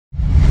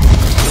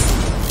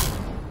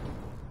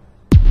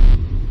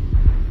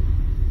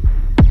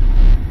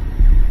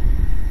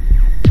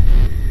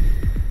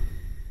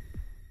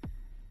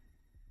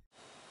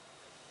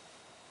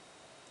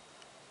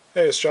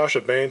Hey, it's Josh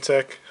at Bain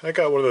Tech. I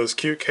got one of those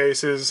cute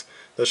cases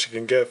that you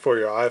can get for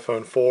your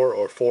iPhone 4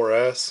 or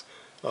 4S.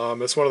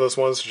 It's one of those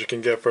ones that you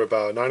can get for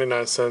about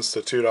 99 cents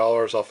to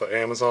 $2 off of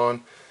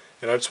Amazon.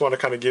 And I just want to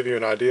kind of give you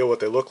an idea what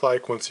they look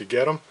like once you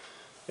get them,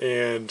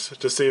 and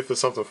to see if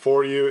it's something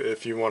for you,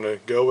 if you want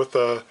to go with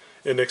a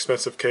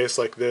inexpensive case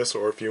like this,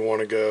 or if you want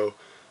to go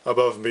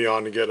above and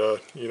beyond to get a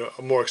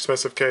more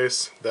expensive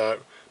case that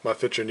might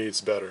fit your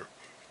needs better.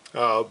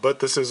 But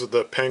this is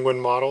the Penguin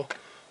model.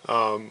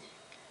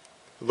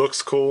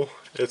 Looks cool.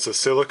 It's a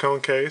silicone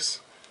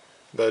case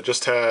that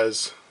just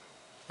has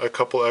a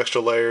couple extra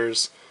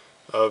layers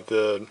of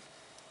the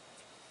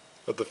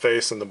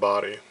face and the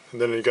body. And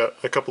then you got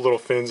a couple little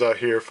fins out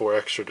here for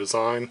extra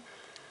design.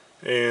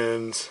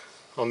 And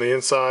on the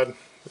inside,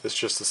 it's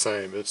just the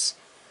same. It's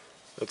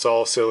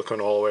all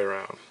silicone all the way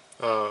around.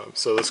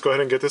 So let's go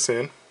ahead and get this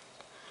in.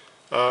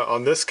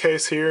 On this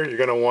case here, you're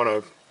going to want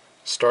to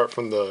start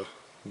from the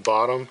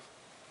bottom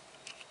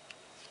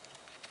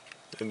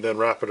and then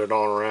wrap it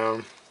all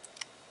around,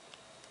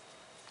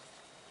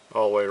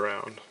 all the way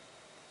around.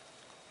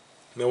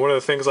 Now, one of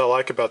the things I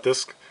like about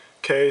this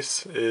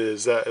case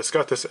is that it's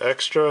got this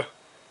extra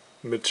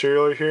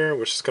material here,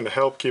 which is going to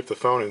help keep the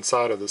phone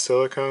inside of the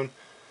silicone.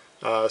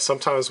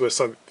 Sometimes with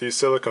some these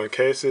silicone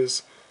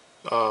cases,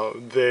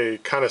 they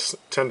kind of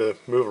tend to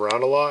move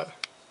around a lot,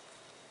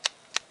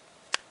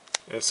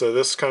 and so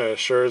this kind of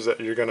assures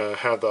that you're going to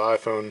have the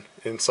iPhone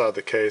inside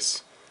the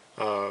case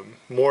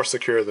more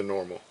secure than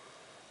normal.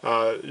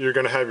 You're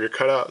going to have your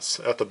cutouts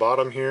at the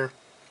bottom here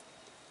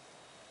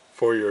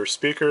for your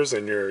speakers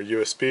and your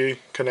USB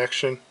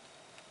connection.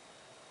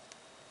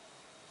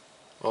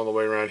 All the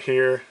way around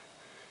here,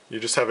 you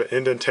just have an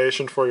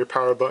indentation for your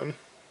power button,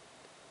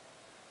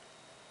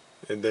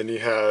 and then you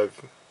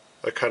have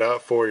a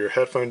cutout for your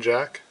headphone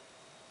jack.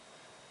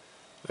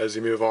 As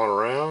you move on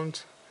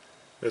around,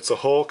 it's a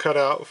hole cut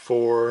out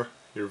for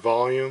your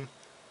volume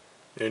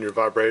and your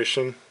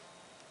vibration.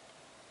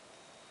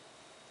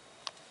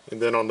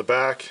 And then on the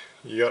back,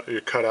 you got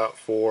your cutout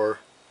for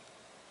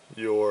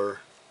your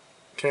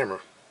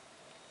camera.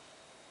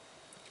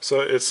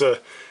 So it's a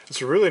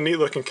really neat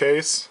looking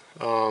case.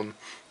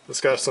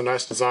 It's got some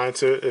nice design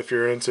to it if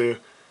you're into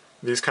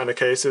these kind of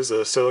cases,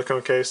 a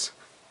silicone case.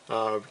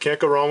 Can't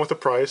go wrong with the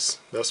price,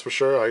 that's for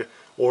sure. I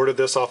ordered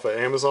this off of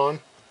Amazon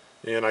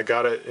and I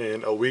got it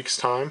in a week's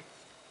time,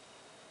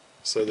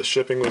 so the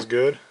shipping was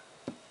good.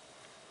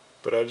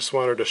 But I just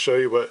wanted to show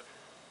you what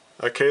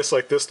a case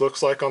like this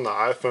looks like on the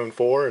iPhone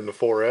 4 and the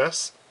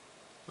 4S.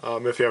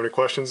 If you have any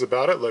questions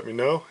about it, let me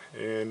know,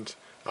 and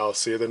I'll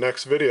see you in the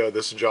next video.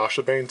 This is Josh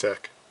at Bain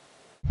Tech.